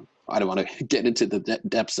I don't want to get into the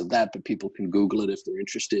depths of that, but people can Google it if they're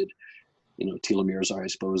interested. Telomeres are, I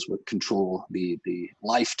suppose, what control the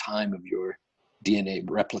lifetime of your DNA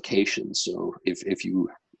replication. So if you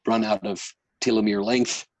run out of telomere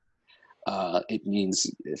length, it means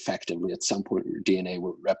effectively at some point your DNA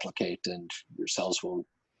will replicate and your cells will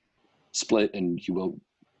split, and you will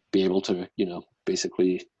be able to,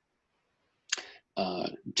 basically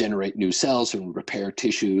generate new cells and repair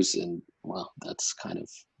tissues. And well, that's kind of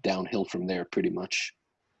downhill from there pretty much.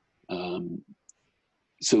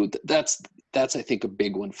 So that's I think a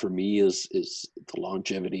big one for me is the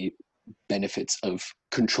longevity benefits of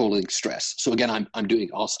controlling stress. So again, I'm doing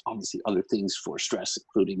also obviously other things for stress,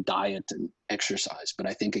 including diet and exercise. But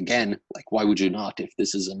I think, again, like, why would you not, if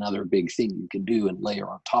this is another big thing you can do and layer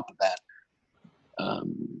on top of that?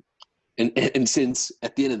 And since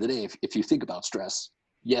at the end of the day, if you think about stress,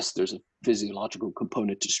 yes, there's a physiological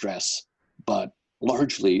component to stress, but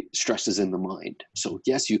largely stress is in the mind. So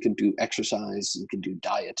yes, you can do exercise, you can do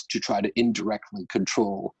diet to try to indirectly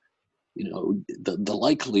control, the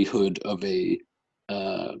likelihood of a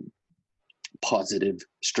positive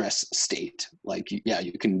stress state. Like, yeah,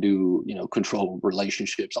 you can do, control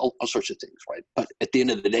relationships, all sorts of things, right? But at the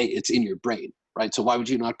end of the day, it's in your brain, right? So why would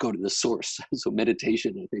you not go to the source? So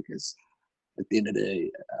meditation, I think, is, at the end of the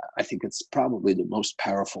day, I think it's probably the most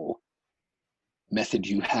powerful method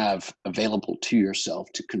you have available to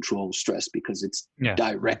yourself to control stress, because it's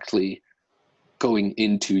directly going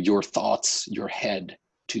into your thoughts, your head,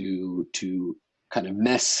 to kind of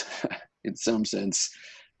mess in some sense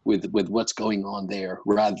with what's going on there,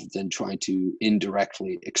 rather than trying to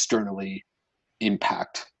indirectly, externally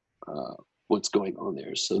impact what's going on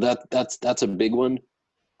there. So that's a big one.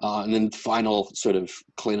 And then the final sort of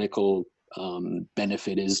clinical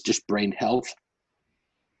benefit is just brain health.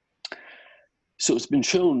 So it's been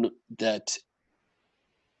shown that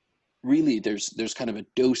really there's kind of a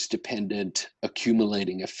dose-dependent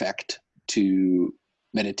accumulating effect to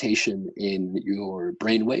meditation in your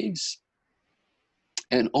brain waves,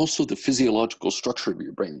 and also the physiological structure of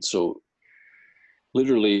your brain. So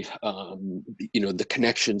literally, the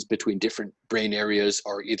connections between different brain areas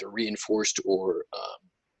are either reinforced or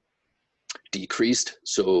decreased.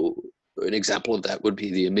 So an example of that would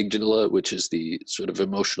be the amygdala, which is the sort of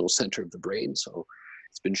emotional center of the brain. So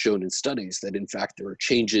it's been shown in studies that, in fact, there are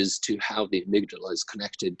changes to how the amygdala is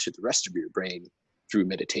connected to the rest of your brain through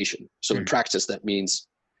meditation. So in practice, that means,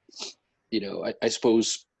 I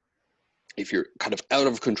suppose if you're kind of out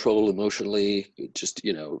of control emotionally, just,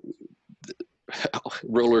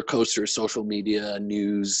 roller coaster, social media,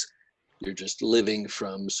 news, you're just living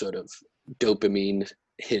from sort of dopamine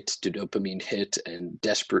hit to dopamine hit and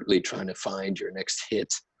desperately trying to find your next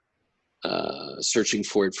hit, searching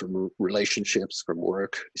for it from relationships, from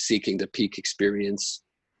work, seeking the peak experience,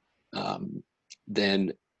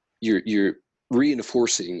 then you're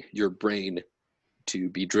reinforcing your brain to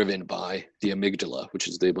be driven by the amygdala, which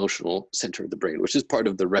is the emotional center of the brain, which is part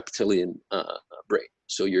of the reptilian brain.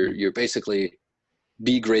 So you're basically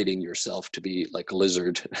degrading yourself to be like a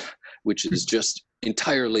lizard, which is just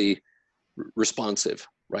entirely responsive,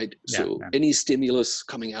 right? So any stimulus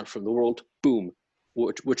coming out from the world, boom,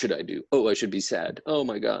 what should I do? Oh, I should be sad. Oh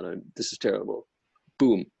my God, this is terrible.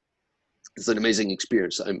 Boom. It's an amazing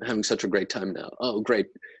experience. I'm having such a great time now. Oh, great.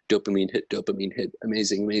 Dopamine hit.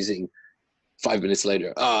 Amazing. 5 minutes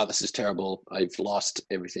later, this is terrible. I've lost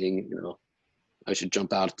everything. I should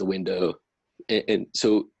jump out the window. And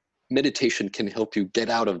so meditation can help you get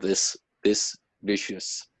out of this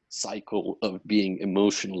vicious cycle of being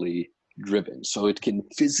emotionally driven. So it can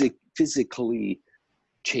physically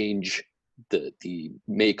change the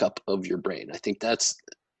makeup of your brain. I think that's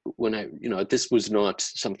when this was not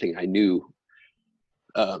something I knew.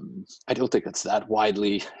 I don't think it's that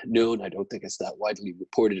widely known. I don't think it's that widely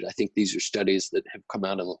reported. I think these are studies that have come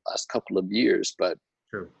out in the last couple of years, but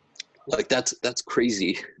true. Like that's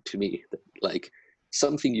crazy to me. Like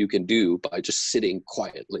something you can do by just sitting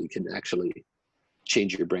quietly can actually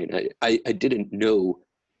change your brain. I didn't know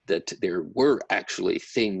that there were actually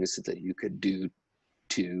things that you could do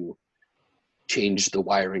to change the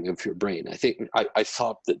wiring of your brain. I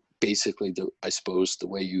thought that basically I suppose the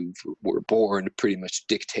way you were born pretty much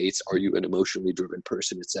dictates, are you an emotionally driven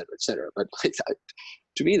person, et cetera, et cetera. But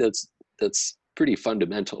to me, that's pretty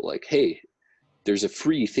fundamental. Like, hey, there's a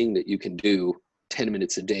free thing that you can do 10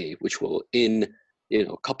 minutes a day, which will in,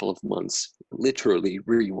 a couple of months, literally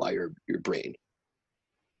rewire your brain.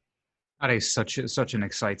 That is such an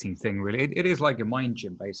exciting thing, really. It is like a mind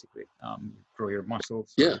gym, basically. Grow your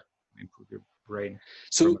muscles, yeah, improve your brain,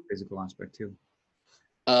 so from a physical aspect too.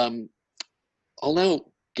 I'll now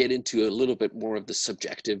get into a little bit more of the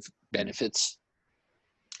subjective benefits,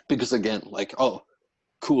 because again, like, oh,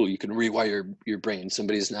 cool, you can rewire your brain.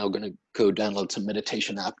 Somebody's now going to go download some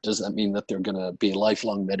meditation app. Does that mean that they're going to be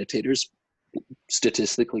lifelong meditators?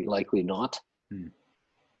 Statistically, likely not.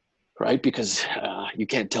 Right? Because you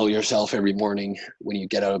can't tell yourself every morning when you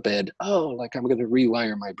get out of bed, oh, like I'm going to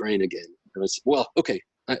rewire my brain again. Well, okay,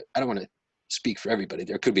 I don't want to speak for everybody.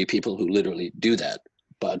 There could be people who literally do that.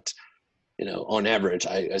 But, on average,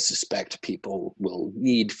 I suspect people will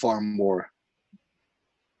need far more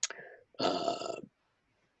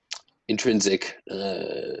intrinsic,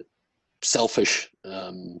 selfish,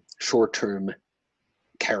 short-term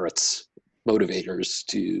carrots, motivators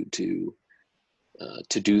to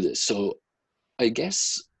do this. So I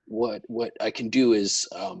guess what I can do is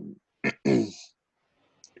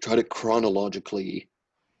try to chronologically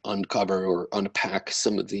uncover or unpack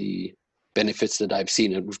some of the benefits that I've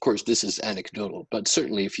seen. And of course, this is anecdotal, but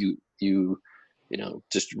certainly if you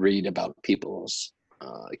just read about people's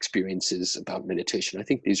experiences about meditation, I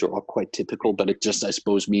think these are all quite typical, but it just, I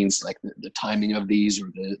suppose, means like the timing of these or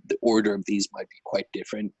the order of these might be quite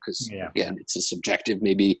different, because again, it's a subjective.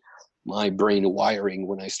 Maybe my brain wiring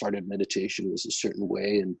when I started meditation was a certain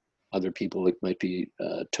way, and other people, it might be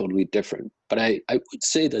totally different. But I would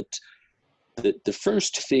say that the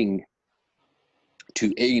first thing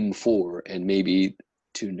to aim for and maybe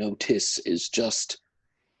to notice is just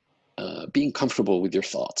being comfortable with your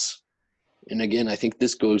thoughts. And again, I think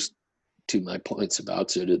this goes to my points about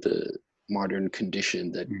sort of the modern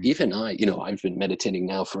condition that even I've been meditating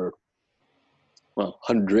now for,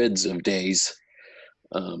 hundreds of days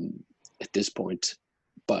at this point.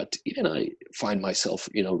 But even I find myself,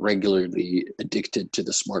 regularly addicted to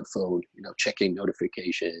the smartphone, checking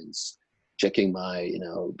notifications, checking my,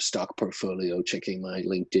 stock portfolio, checking my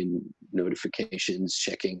LinkedIn notifications,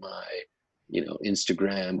 checking my,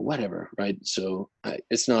 Instagram, whatever, right? So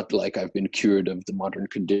it's not like I've been cured of the modern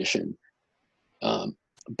condition.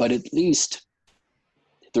 But at least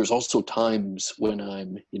there's also times when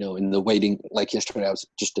I'm, in the waiting, like yesterday, I was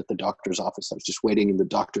just at the doctor's office. I was just waiting in the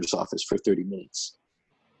doctor's office for 30 minutes.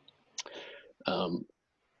 I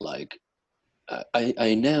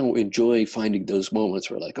now enjoy finding those moments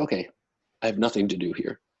where like, okay, I have nothing to do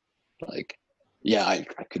here. Like, yeah, I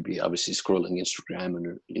could be obviously scrolling Instagram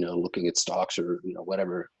and, looking at stocks or,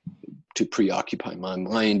 whatever to preoccupy my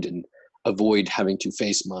mind and avoid having to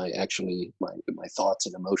face my thoughts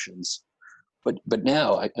and emotions. But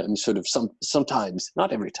now I'm sort of sometimes,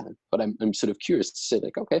 not every time, but I'm sort of curious to say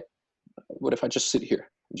like, okay, what if I just sit here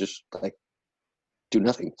and just like do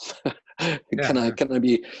nothing? Can I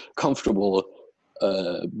be comfortable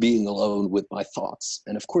being alone with my thoughts?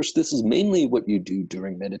 And of course, this is mainly what you do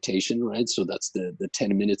during meditation, right? So that's the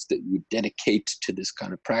 10 minutes that you dedicate to this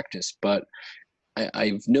kind of practice. But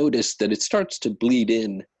I've noticed that it starts to bleed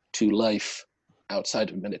in to life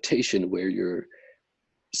outside of meditation, where you're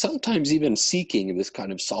sometimes even seeking this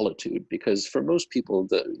kind of solitude, because for most people,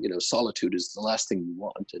 solitude is the last thing you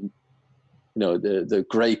want. And, the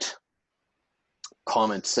great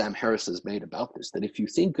comment Sam Harris has made about this, that if you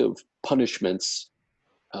think of punishments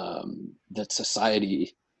that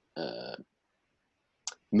society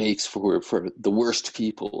makes for the worst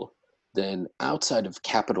people, then outside of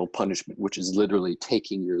capital punishment, which is literally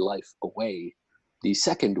taking your life away, the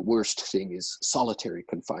second worst thing is solitary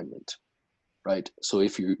confinement, right? So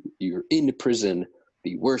if you're in prison,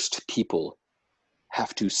 the worst people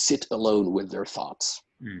have to sit alone with their thoughts.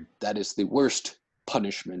 That is the worst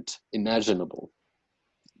punishment imaginable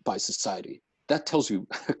by society. That tells you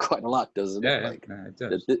quite a lot, doesn't it? Like, it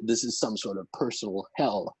does. This is some sort of personal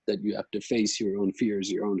hell that you have to face your own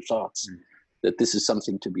fears, your own thoughts, that this is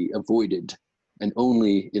something to be avoided and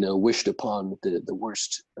only, wished upon the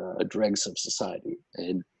worst dregs of society.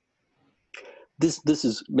 this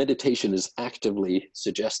is meditation is actively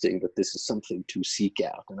suggesting that this is something to seek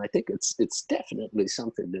out, and I think it's definitely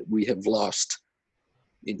something that we have lost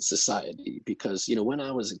in society, because when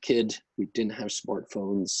I was a kid, we didn't have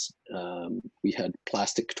smartphones. We had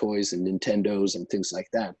plastic toys and Nintendos and things like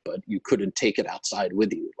that, but you couldn't take it outside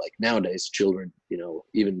with you. Like nowadays, children,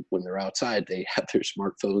 even when they're outside, they have their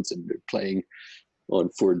smartphones and they're playing on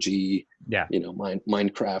 4G,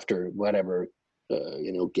 Minecraft or whatever,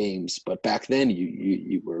 games. But back then,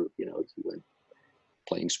 you went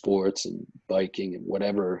playing sports and biking and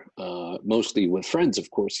whatever, mostly with friends, of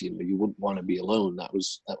course. You wouldn't want to be alone. That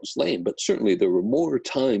was lame. But certainly there were more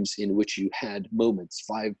times in which you had moments,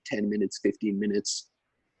 5, 10 minutes, 15 minutes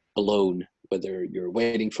alone, whether you're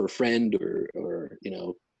waiting for a friend or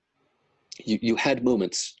you had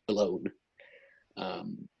moments alone.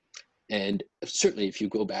 And certainly if you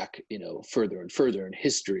go back, further and further in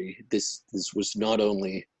history, this was not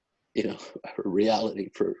only a reality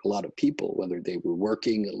for a lot of people, whether they were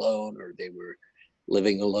working alone or they were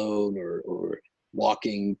living alone or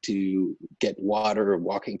walking to get water or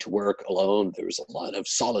walking to work alone. There was a lot of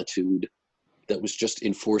solitude that was just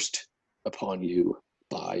enforced upon you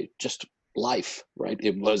by just life, right?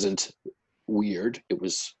 It wasn't weird. It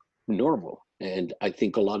was normal. And I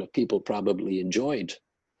think a lot of people probably enjoyed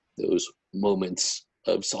those moments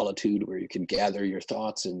of solitude where you can gather your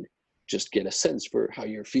thoughts and just get a sense for how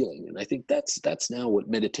you're feeling. And I think that's now what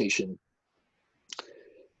meditation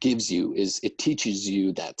gives you, is it teaches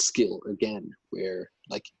you that skill again, where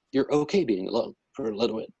like you're okay being alone for a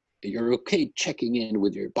little bit. You're okay checking in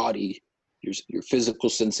with your body, your physical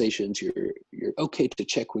sensations. You're okay to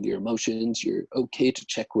check with your emotions. You're okay to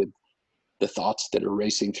check with the thoughts that are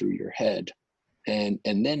racing through your head. And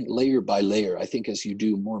then layer by layer, I think as you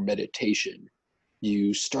do more meditation,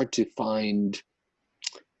 you start to find,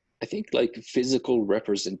 I think, like physical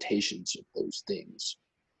representations of those things.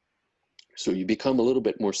 So you become a little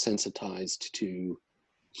bit more sensitized to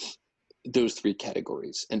those three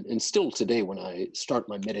categories. And still today, when I start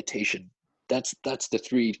my meditation, that's the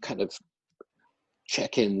three kind of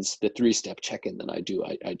check-ins, the 3-step check-in that I do.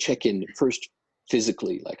 I check in first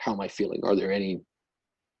physically, like how am I feeling? Are there any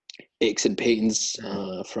aches and pains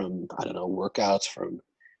from, I don't know, workouts, from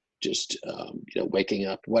just waking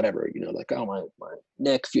up, whatever, like, oh, my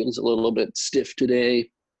neck feels a little bit stiff today.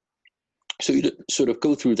 So you sort of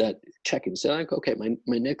go through that check and say, like, okay, my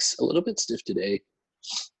neck's a little bit stiff today,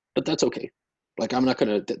 but that's okay. Like,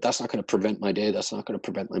 that's not gonna prevent my day. That's not gonna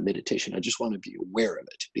prevent my meditation. I just want to be aware of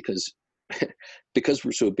it, because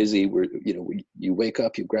we're so busy. You wake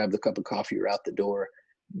up, you grab the cup of coffee, you're out the door.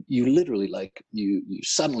 You literally, like, you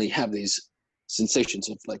suddenly have these sensations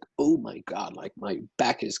of like, oh my God, like my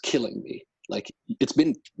back is killing me. Like it's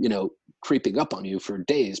been, creeping up on you for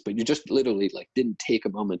days, but you just literally like didn't take a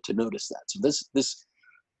moment to notice that. So this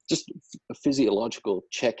just a physiological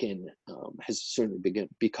check-in has certainly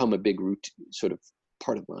become a big sort of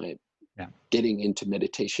part of my getting into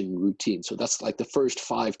meditation routine. So that's like the first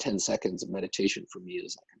 5-10 seconds of meditation for me,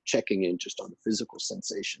 is like checking in just on the physical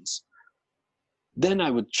sensations. Then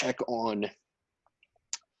I would check on,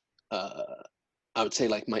 I would say,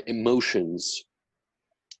 like my emotions.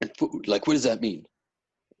 And like, what does that mean?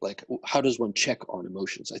 Like, how does one check on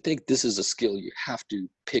emotions? I think this is a skill you have to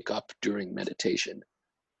pick up during meditation.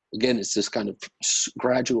 Again, it's this kind of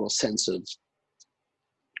gradual sense of,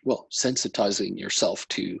 well, sensitizing yourself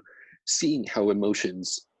to seeing how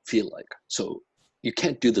emotions feel like. So you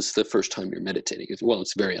can't do this the first time you're meditating. Well,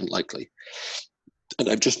 it's very unlikely. And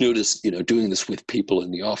I've just noticed, doing this with people in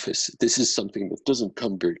the office, this is something that doesn't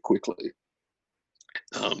come very quickly.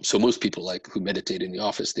 So most people who meditate in the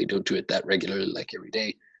office, they don't do it that regularly, like every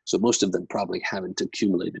day. So most of them probably haven't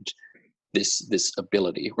accumulated this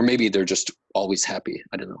ability, or maybe they're just always happy.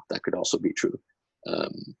 I don't know. That could also be true.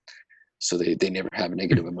 So they never have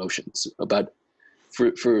negative emotions. But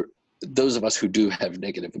for those of us who do have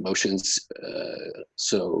negative emotions,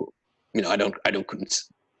 so I don't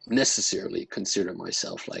necessarily consider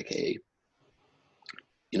myself like a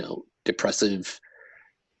depressive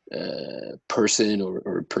person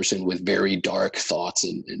or a person with very dark thoughts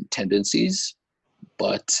and tendencies,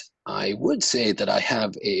 but I would say that I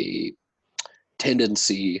have a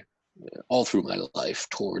tendency all through my life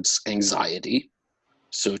towards anxiety.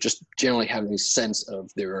 So just generally having a sense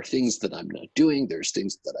of there are things that I'm not doing, there's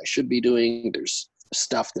things that I should be doing, there's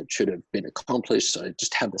stuff that should have been accomplished. So I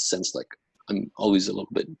just have the sense like I'm always a little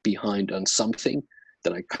bit behind on something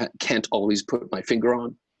that I can't always put my finger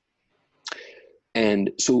on.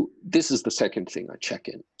 And so this is the second thing I check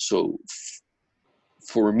in. So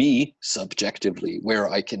for me, subjectively, where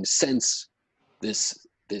I can sense this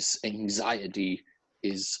anxiety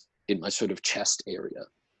is in my sort of chest area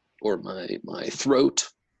or my throat.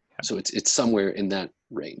 So it's somewhere in that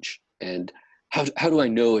range. And how do I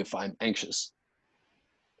know if I'm anxious?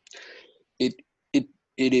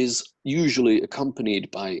 It is usually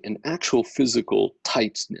accompanied by an actual physical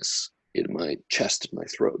tightness in my chest and my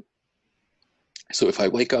throat. So if I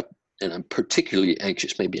wake up and I'm particularly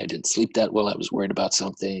anxious, maybe I didn't sleep that well, I was worried about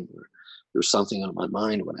something, or there's something on my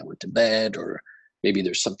mind when I went to bed, or maybe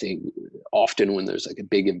there's something often when there's like a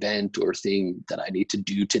big event or thing that I need to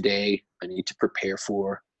do today, I need to prepare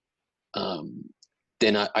for,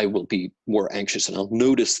 then I will be more anxious, and I'll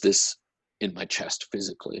notice this in my chest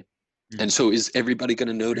physically. And so is everybody going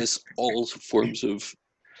to notice all forms of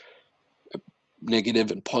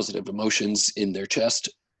negative and positive emotions in their chest?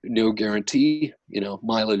 No guarantee,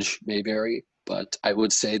 mileage may vary, but I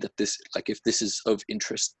would say that this, like, if this is of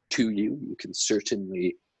interest to you, you can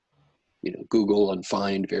certainly, Google and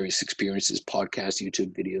find various experiences, podcasts,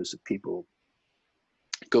 YouTube videos of people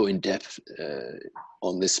go in depth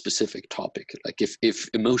on this specific topic. Like if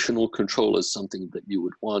emotional control is something that you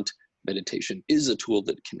would want, meditation is a tool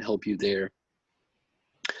that can help you there.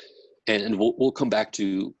 And we'll come back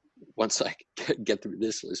to, once I get through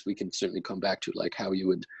this list, we can certainly come back to like how you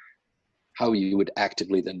would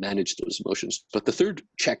actively then manage those emotions. But the third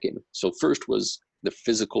check-in, so first was the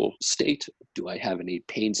physical state. Do I have any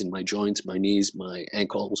pains in my joints, my knees, my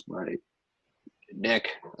ankles, my neck,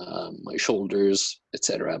 my shoulders,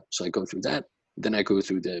 etc.? So I go through that. Then I go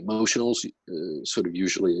through the emotionals, sort of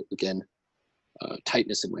usually, again,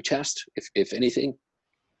 tightness in my chest, if anything.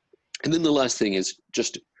 And then the last thing is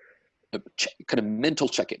just a kind of mental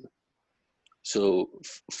check-in. So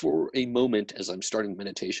for a moment, as I'm starting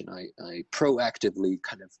meditation, I proactively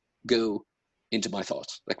kind of go into my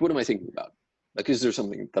thoughts. Like, what am I thinking about? Like, is there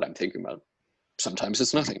something that I'm thinking about? Sometimes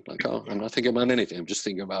it's nothing. Like, oh, I'm not thinking about anything. I'm just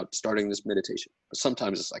thinking about starting this meditation. But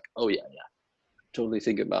sometimes it's like, oh yeah, totally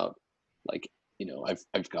think about, like,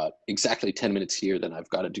 I've got exactly 10 minutes here, then I've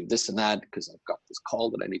got to do this and that because I've got this call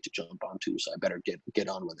that I need to jump onto, so I better get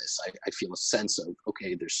on with this. I feel a sense of,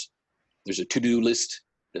 okay, there's a to-do list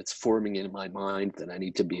that's forming in my mind that I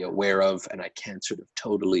need to be aware of, and I can't sort of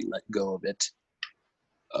totally let go of it.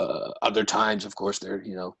 Other times, of course, there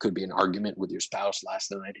could be an argument with your spouse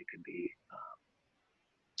last night. It could be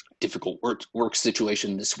difficult work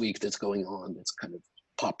situation this week that's going on that's kind of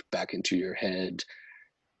popped back into your head.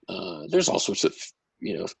 There's all sorts of,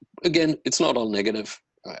 again, it's not all negative.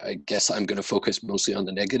 I guess I'm going to focus mostly on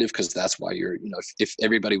the negative because that's why you're, if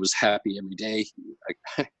everybody was happy every day,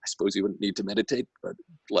 I suppose you wouldn't need to meditate, but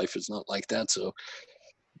life is not like that. So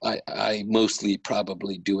I mostly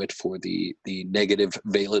probably do it for the negative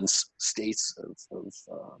valence states of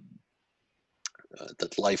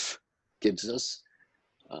that life gives us.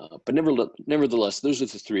 But nevertheless, those are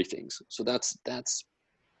the three things. So that's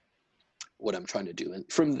what I'm trying to do. And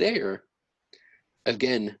from there,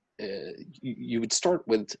 again, you would start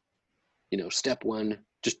with, step one,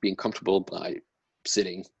 just being comfortable by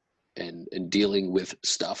sitting and dealing with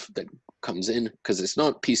stuff that comes in, because it's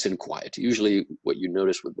not peace and quiet. Usually what you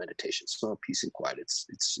notice with meditation, it's not peace and quiet.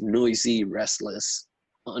 It's noisy, restless,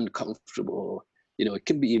 uncomfortable. It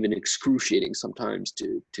can be even excruciating sometimes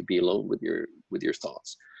to be alone with your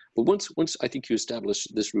thoughts. But once I think you establish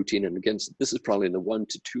this routine, and again, this is probably in the 1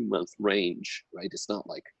 to 2 month range, right? It's not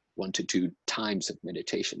like 1 to 2 times of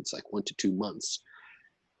meditation. It's like 1 to 2 months.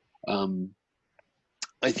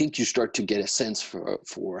 I think you start to get a sense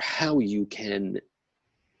for how you can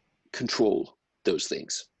control those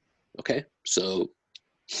things. Okay, so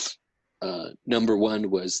number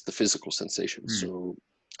one was the physical sensation. So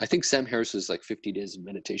I think Sam Harris's 50 days of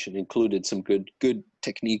meditation included some good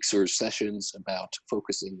techniques or sessions about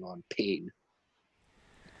focusing on pain.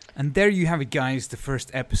 And there you have it, guys, the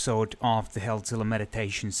first episode of the Healthzilla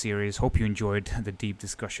meditation series. Hope you enjoyed the deep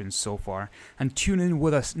discussions so far. And tune in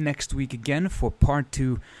with us next week again for part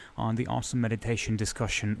 2 on the awesome meditation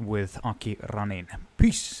discussion with Aki Ranin.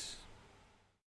 Peace!